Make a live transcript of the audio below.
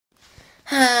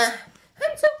I'm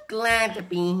so glad to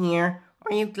be here.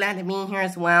 Are you glad to be here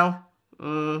as well?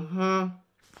 Mm-hmm.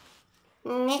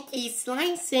 Nicky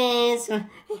Slices. How are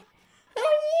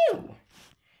you?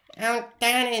 Oh,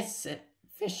 that is a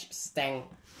fish stank.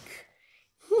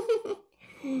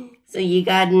 So you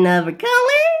got another color?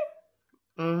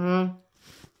 Mm-hmm.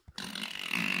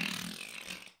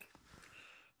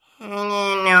 I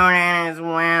didn't know that as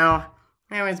well.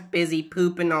 I was busy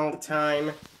pooping all the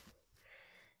time.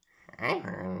 I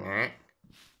heard that.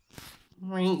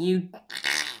 Wait, you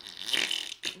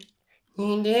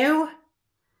do?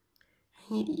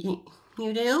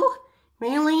 You do?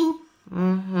 Really?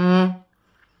 Mm-hmm.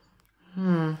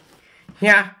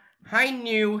 Yeah, I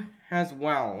knew as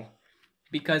well.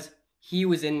 Because he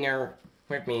was in there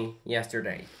with me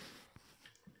yesterday.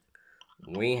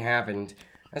 We haven't.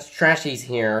 Us trashies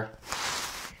here,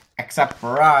 except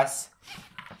for us,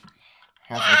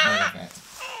 haven't heard of it.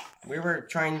 We were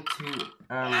trying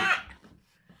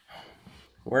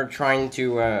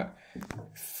to,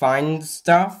 find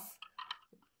stuff,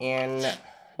 and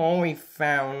all we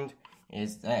found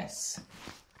is this.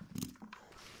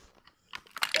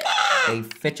 A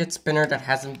fidget spinner that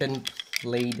hasn't been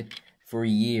played for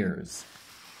years.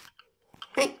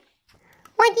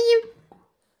 Why do you...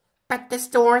 But the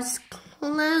store's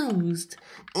closed.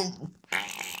 Yeah,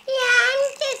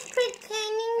 I'm just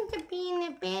pretending to be in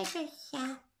a bigger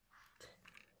shop.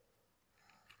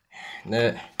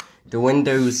 The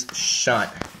window's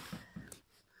shut.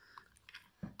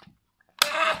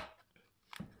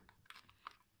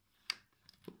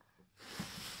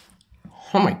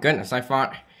 Oh my goodness, I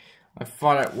thought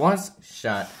it was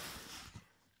shut.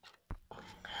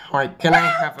 Alright, can I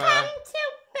have a... Welcome to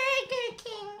Burger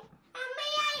King. How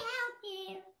may I help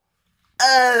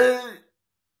you?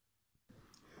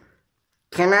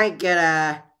 Can I get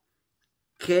a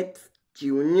Kids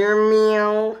Junior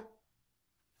meal?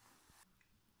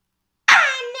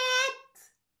 Annette!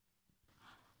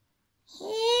 Here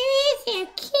is your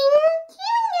King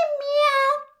Junior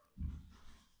meal.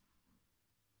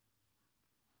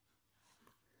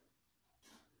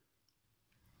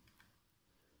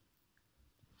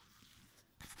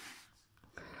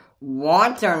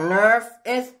 What on earth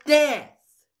is this?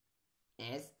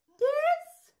 Is this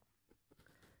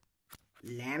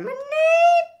lemonade?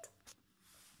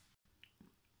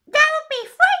 That would be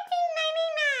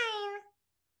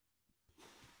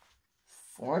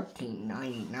 $14.99.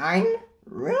 $14.99?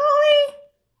 Really?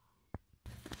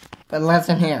 But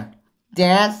listen here.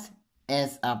 This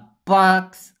is a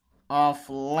box of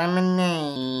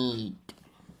lemonade.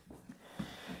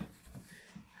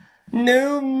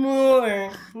 No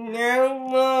more! No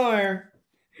more!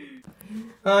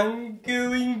 I'm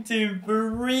going to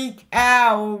freak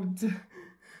out!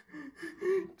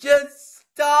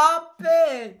 Just stop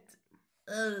it!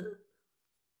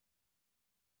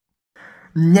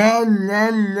 Nom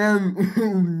nom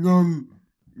nom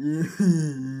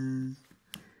nom.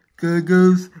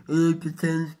 Goggles,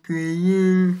 8%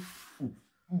 spraying.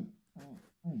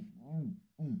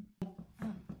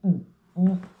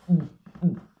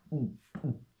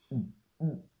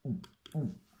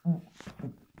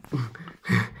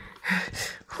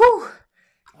 Whew,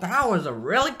 that was a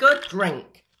really good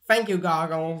drink. Thank you,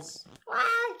 Goggles.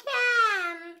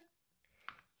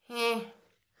 Welcome.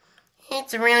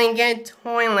 It's a really good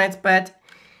toilet, but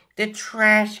the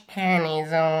trash can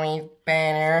is always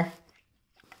better.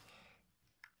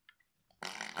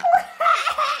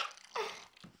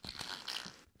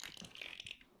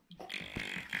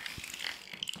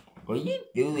 Will you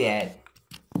do that?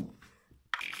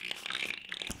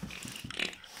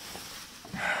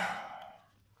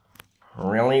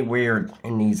 Really weird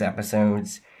in these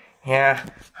episodes. Yeah,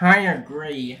 I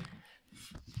agree.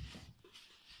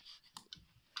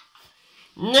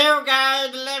 New guy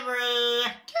delivery!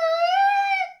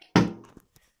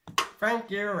 Thank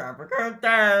you, have a good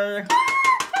day!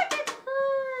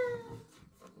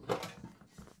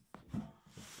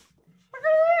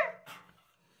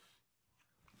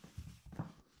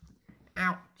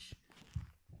 Ouch.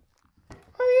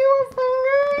 Are you a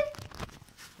fungi?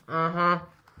 Uh-huh.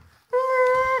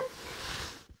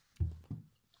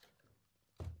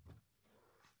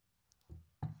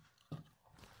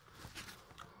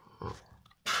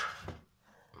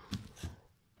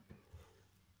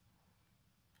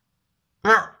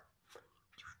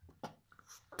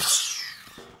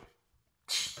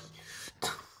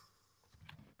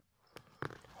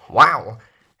 Wow,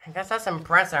 I guess that's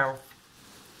impressive.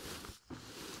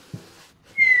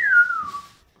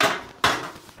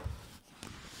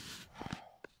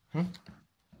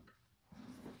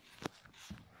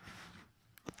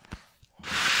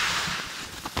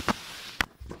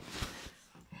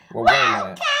 Well, wait a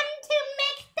minute. Welcome to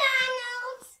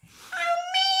McDonald's. How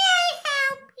may I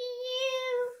help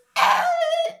you?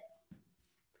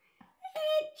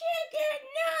 Chicken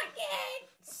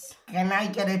nuggets. Can I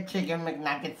get a chicken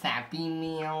McNuggets Happy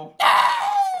Meal?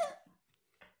 I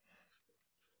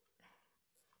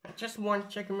just want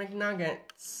chicken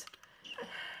McNuggets.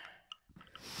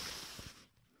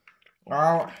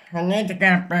 Oh, I need to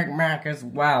get a Big Mac as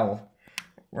well.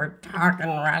 We're talking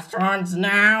restaurants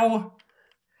now.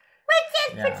 We're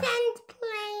just pretend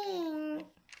playing.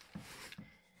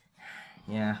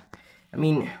 Yeah, I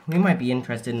mean, we might be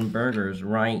interested in burgers,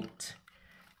 right?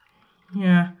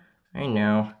 Yeah, I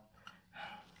know.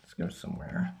 Let's go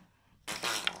somewhere. It'll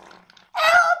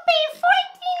be $14.99.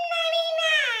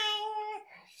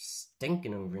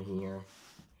 Stinking over here.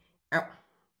 Oh,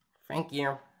 thank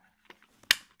you.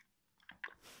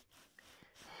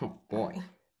 Oh boy.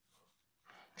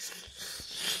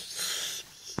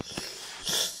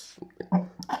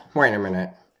 Wait a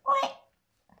minute. What?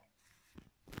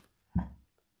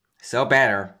 So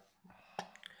better.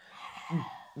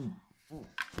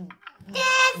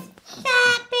 This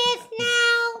shop is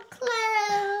now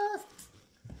closed.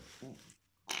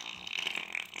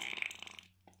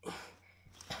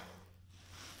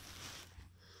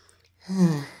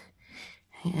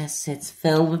 Yes, it's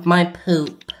filled with my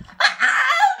poop. Oh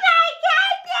my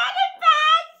God,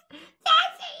 Blunderpuss!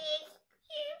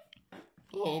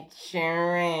 It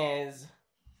sure is.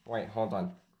 Wait, hold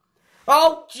on.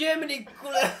 Oh, Jiminy!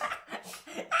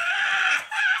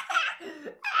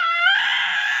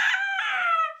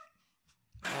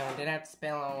 Oh, did that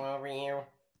spill all over you?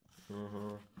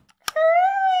 Mm-hmm.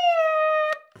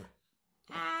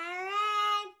 Alright.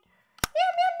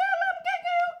 Yum, yum, yum, yum,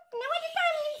 goo-goo. Now what you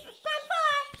got? Time for.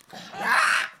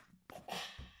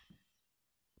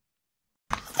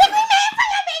 Stickery Mayhem for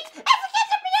your beats.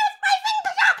 Applications are produced by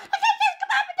Fungi. Applications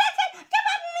come up and that's it. Come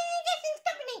up and communications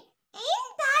company.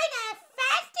 Ain't I the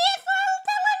fastest little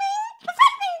telening? The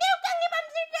first thing do, Fungi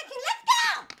Bums introduction. Let's go.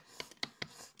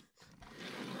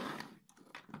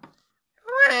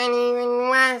 What even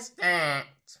was that?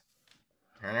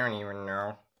 I don't even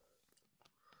know.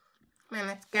 Come on,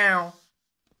 let's go. Alright,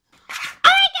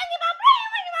 Fungi Bum, ready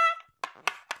when you are.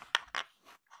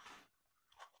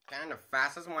 Kind of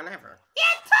fastest one ever. You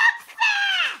talk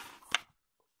fast.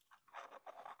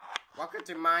 Welcome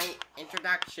to my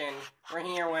introduction. We're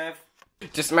here with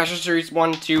the Smasher Series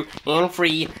 1, 2, and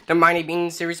 3, the Mighty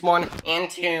Beans Series 1 and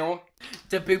 2,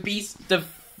 the Boopies, the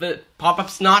Pop-Up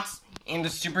Snots, and the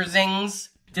Super Zings,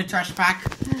 the Trash Pack,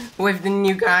 with the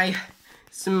new guy,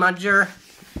 Sludger,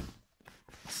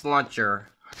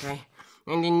 okay,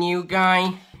 and the new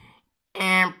guy,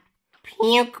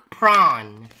 Puke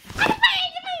Prawn.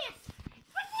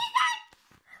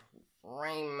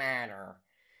 Rain Matter.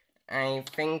 I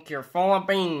think you're full of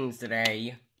beans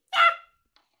today.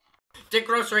 The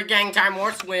grocery gang time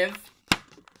was with.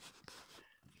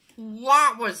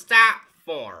 What was that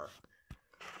for?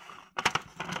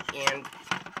 And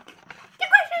The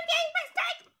grocery gang must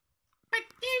strike. but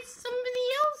there's somebody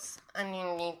else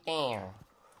underneath there.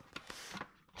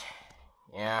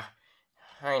 Yeah,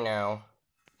 I know.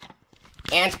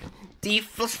 And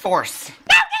Defless Force.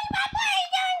 No, Fungi Bum, what are you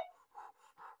doing?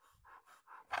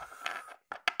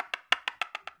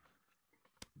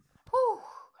 Whew.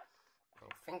 I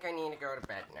think I need to go to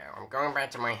bed now. I'm going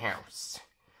back to my house.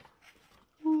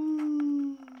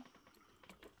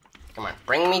 Come on,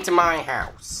 bring me to my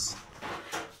house.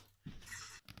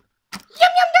 Yum, yum,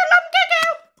 yum, yum,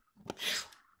 goo-goo.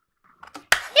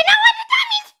 You know what the time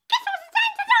is? Guess what the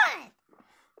time to do it?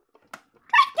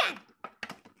 Right then.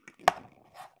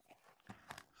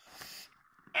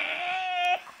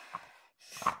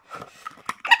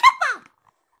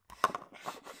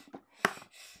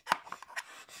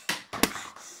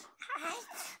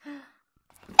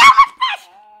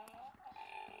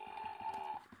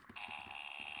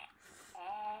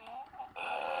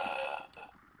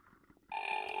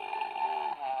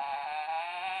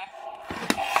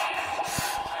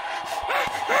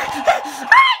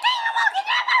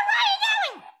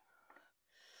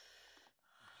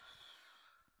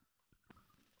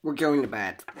 We're going to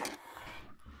bed.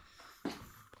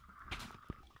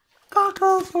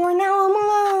 Goggles for now I'm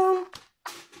alone.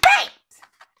 Great!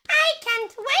 I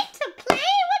can't wait to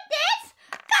play with this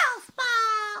golf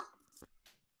ball.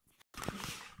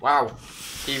 Wow,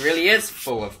 he really is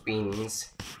full of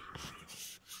beans.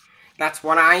 That's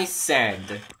what I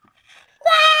said.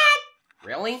 What?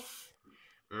 Really?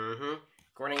 Mm-hmm.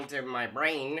 According to my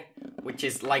brain, which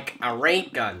is like a ray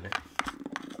gun.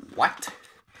 What?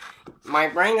 My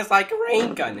brain is like a ray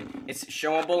gun. It's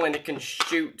showable and it can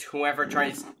shoot whoever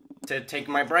tries to take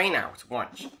my brain out.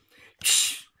 Watch.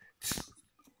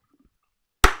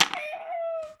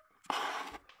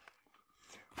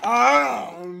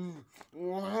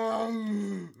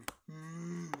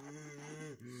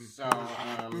 So,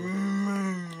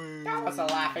 that was a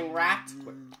laughing rat.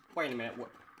 Wait a minute. What?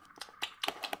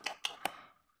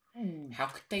 How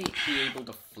could they be able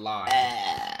to fly?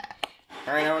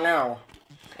 I don't know.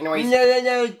 Anyways.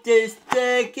 No, they're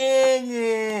stuck in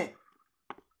it.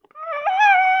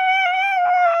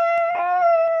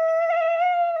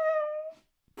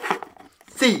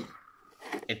 See.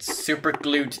 It's super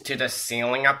glued to the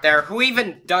ceiling up there. Who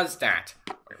even does that?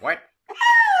 Wait, what?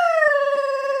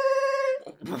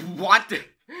 What?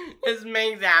 This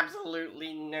makes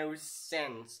absolutely no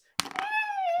sense.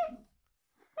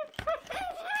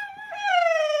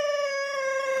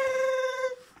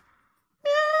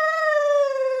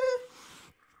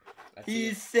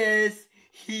 He says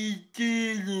he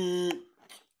did it.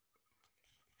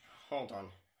 Hold on.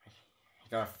 I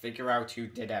gotta figure out who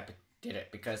did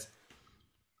it because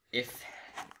if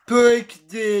Puck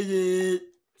did it.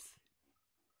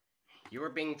 you were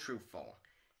being truthful,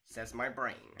 says my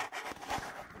brain.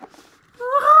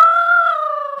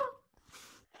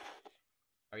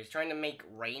 Are you trying to make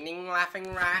raining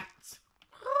laughing rats?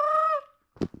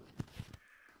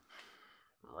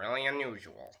 Really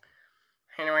unusual.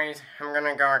 Anyways, I'm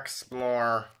gonna go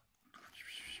explore.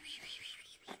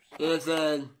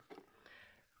 Listen.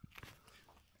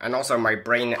 And also, my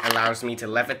brain allows me to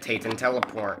levitate and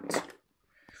teleport.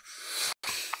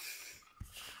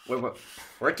 Wait,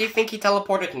 where do you think he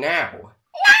teleported now?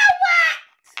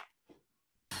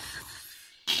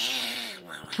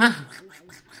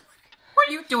 What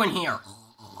are you doing here?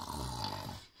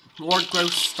 Lord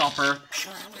Growth Stopper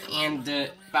and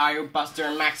Biobuster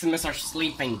and Maximus are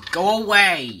sleeping. Go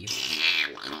away!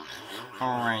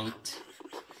 Alright.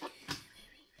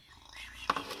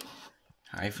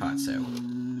 I thought so.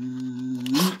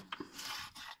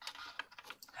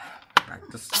 Back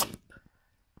to sleep.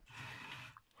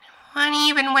 What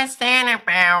even was that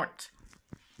about?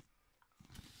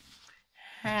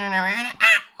 I don't know.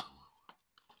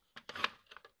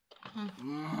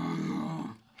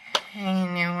 I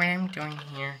don't know what I'm doing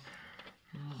here.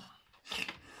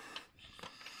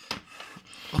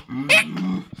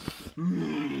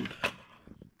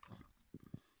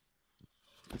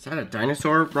 Is that a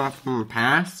dinosaur brought from the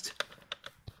past?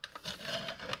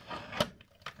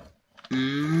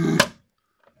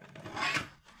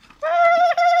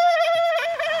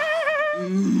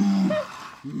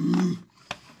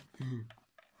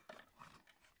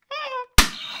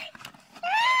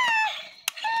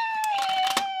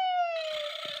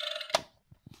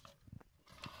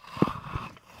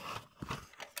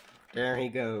 There he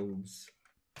goes.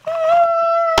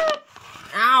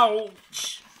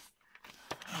 Ouch!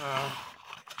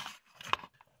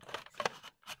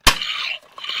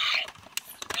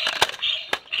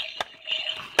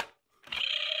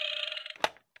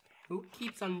 Who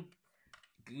keeps on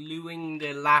gluing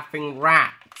the laughing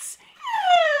rats?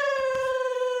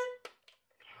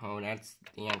 Oh, that's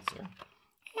the answer.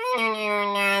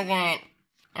 I'm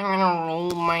gonna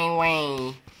roll my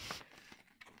way.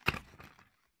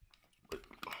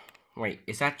 Wait,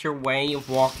 is that your way of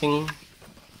walking?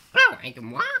 Oh, I can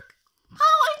walk?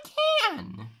 Oh, I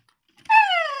can!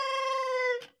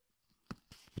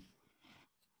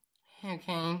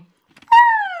 Okay.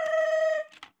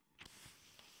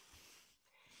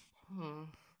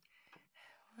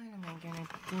 What am I gonna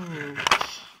do?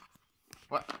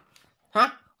 What? Huh?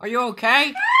 Are you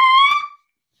okay?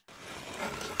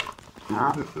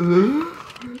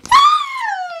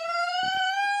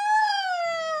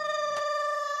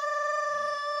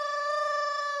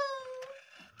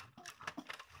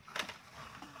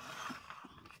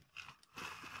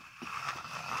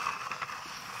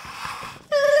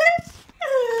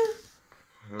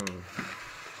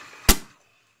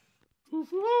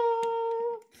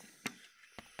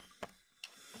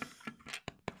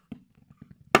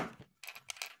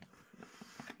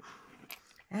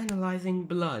 Analyzing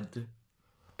blood.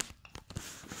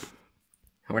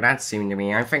 Well, that seemed to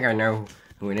me. I think I know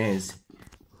who it is.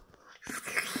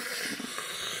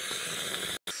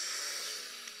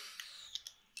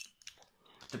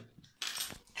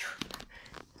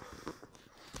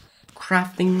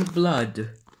 Crafting the blood.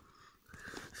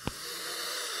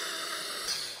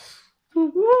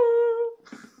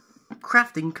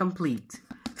 Crafting complete.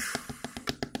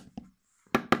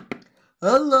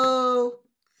 Hello.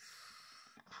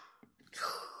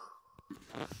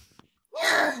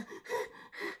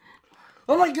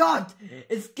 Oh my god!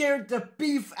 It scared the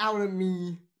beef out of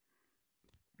me.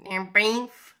 And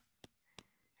beef?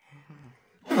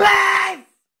 Beef!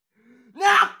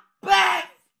 No, beef!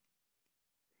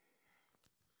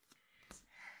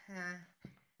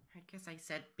 I guess I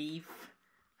said beef.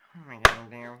 Oh my god,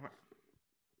 there.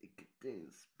 It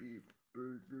contains beef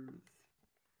burgers.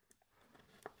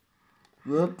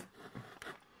 Whoop.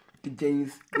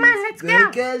 Contains Come on, let's go.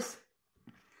 burgers.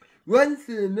 Once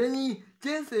in a minute,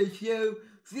 just a show,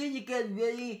 so you get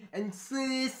ready and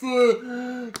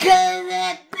listen. Can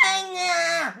it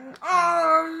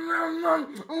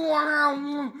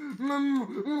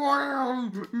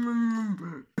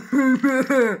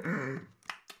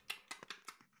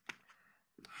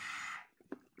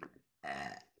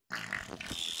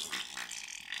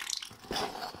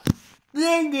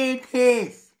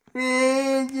Blunderpuss!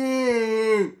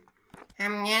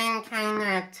 I'm getting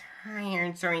kinda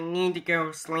tired, so I need to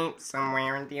go sleep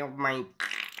somewhere and deal with my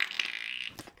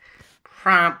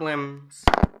problems.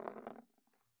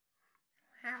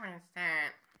 How is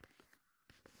that?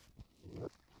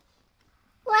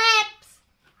 Whoops.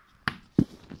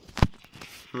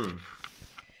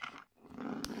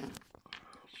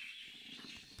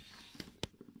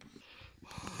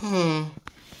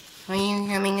 Are you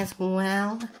coming as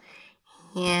well?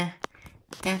 Yeah,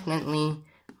 definitely.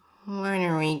 What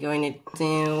are we going to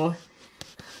do?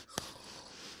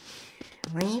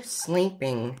 Why are you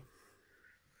sleeping?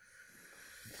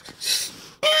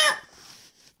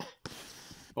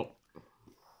 Oh.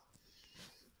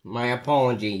 My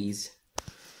apologies.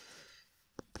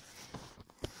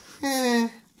 Okay.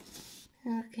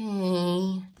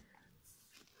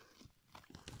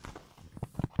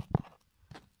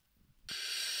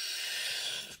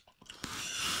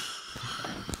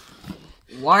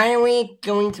 Why are we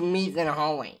going to meet in the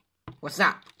hallway? What's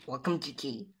up? Welcome to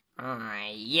tea.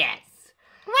 Yes.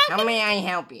 How may I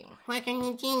help you? Welcome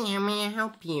to tea. How may I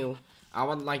help you? I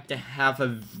would like to have a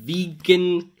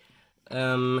vegan,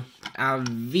 Vegan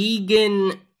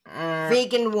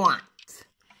what?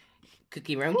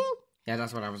 Cookironi? Yeah,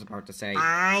 that's what I was about to say.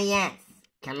 Yes.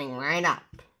 Coming right up.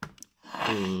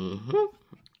 Here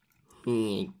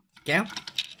you go.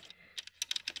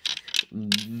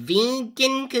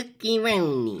 Vegan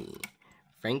Cookironi.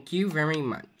 Thank you very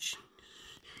much.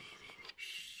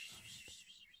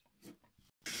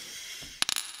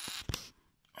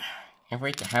 I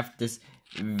wait to have this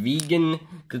vegan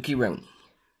Cookironi.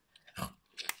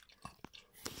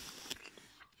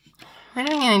 What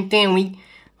am I gonna do?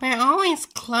 We're always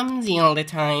clumsy all the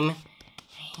time.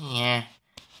 Yeah,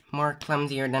 more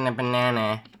clumsier than a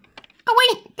banana. Oh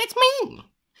wait, that's me!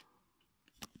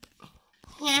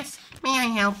 Yes, may I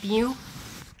help you?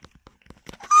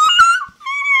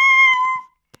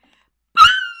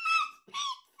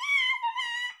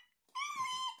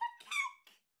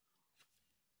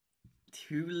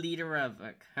 $2 of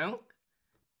a Coke?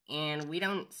 And we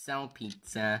don't sell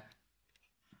pizza.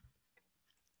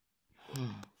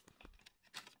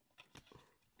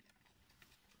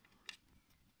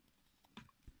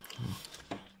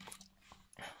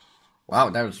 Wow,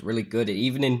 that was really good. It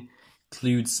even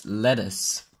includes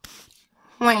lettuce.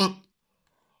 Wait,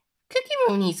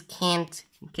 Cookironis can't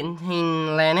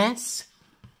contain lettuce.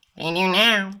 They do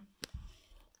now.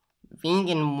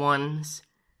 Vegan ones.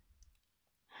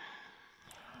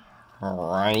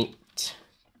 Right.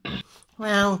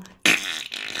 Well,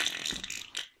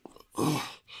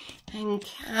 I'm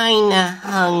kinda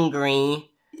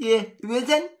hungry. Yeah,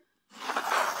 listen.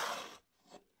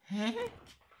 Huh?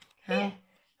 Huh?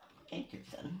 Thank you,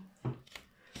 son.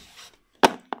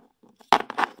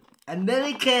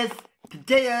 America's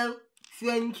potato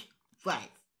French fries.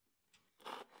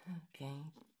 Okay.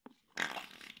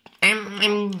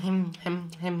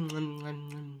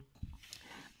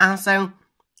 Also,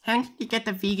 how did you get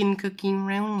the vegan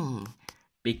Cookironi?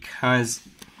 Because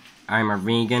I'm a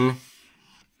vegan.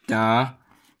 Duh.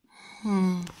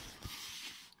 Oh,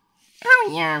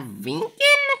 you're vegan?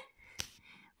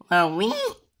 Well, we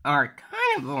are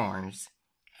carnivores.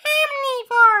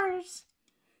 Omnivores.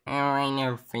 Oh, I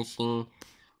know fishing.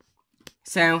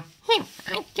 So, here,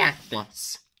 I got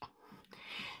this.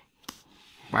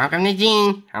 Welcome to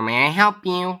Gene. How may I help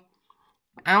you?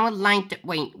 I would like to...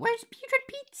 Wait, where's Putrid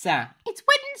Pizza? It's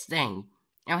Wednesday.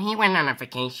 Oh, he went on a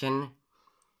vacation.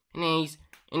 Anyways,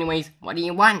 what do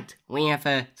you want? We have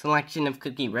a selection of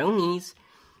Cookironis,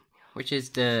 which is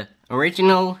the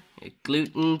original,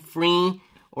 gluten-free,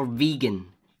 or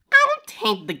vegan. I'll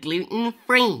take the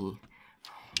gluten-free.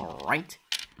 Alright,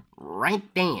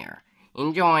 right there.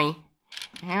 Enjoy.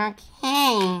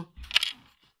 Okay.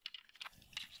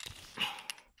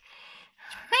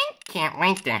 I can't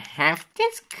wait to have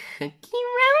this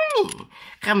Cookironi.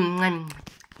 You know!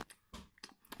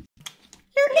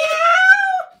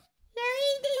 You're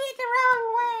eating it the wrong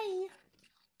way.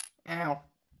 Ow. Yum,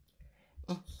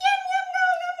 yum,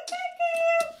 yum, yum,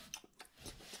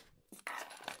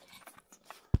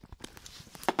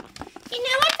 you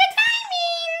know what the time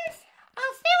means.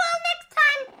 I'll see you all next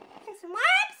time in some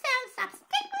more episodes of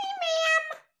Stickery Mayhem.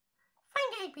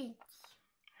 Fungi Beats.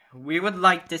 We would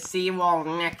like to see you all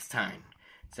next time.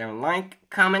 So like,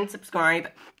 comment,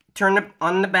 subscribe, turn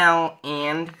on the bell,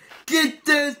 and... Get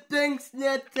those things,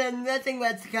 nuts, and nothing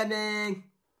that's coming.